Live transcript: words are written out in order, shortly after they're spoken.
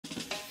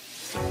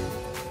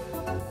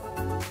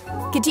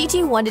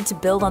KIJIJI wanted to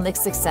build on the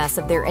success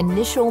of their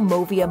initial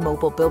Movia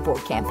mobile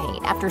billboard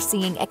campaign after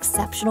seeing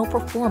exceptional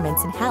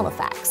performance in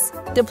Halifax.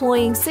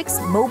 Deploying 6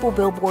 mobile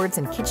billboards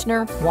in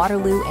Kitchener,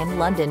 Waterloo, and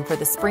London for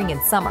the spring and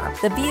summer,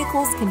 the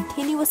vehicles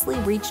continuously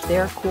reached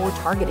their core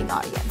targeting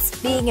audience,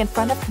 being in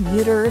front of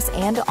commuters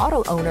and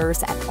auto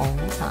owners at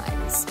all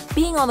times.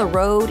 Being on the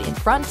road, in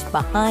front,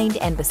 behind,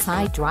 and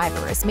beside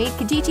drivers made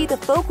KIJIJI the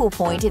focal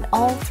point in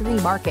all 3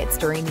 markets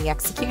during the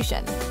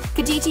execution.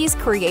 KIJIJI's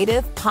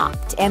creative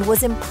popped and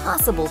was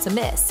impossible to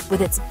miss,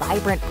 with its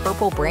vibrant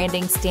purple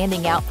branding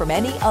standing out from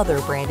any other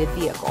branded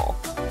vehicle.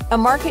 A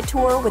market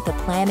tour with the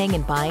planning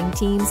and buying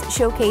teams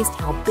showcased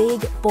how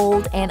big,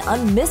 bold, and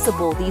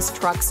unmissable these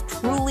trucks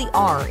truly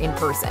are in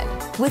person.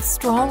 With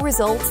strong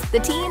results, the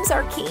teams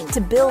are keen to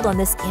build on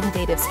this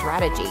innovative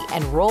strategy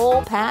and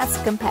roll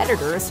past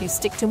competitors who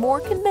stick to more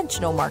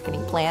conventional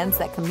marketing plans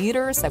that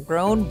commuters have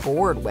grown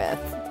bored with.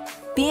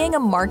 Being a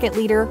market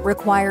leader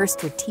requires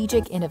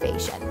strategic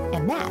innovation,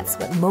 and that's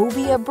what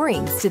Movia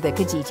brings to the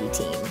KIJIJI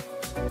team.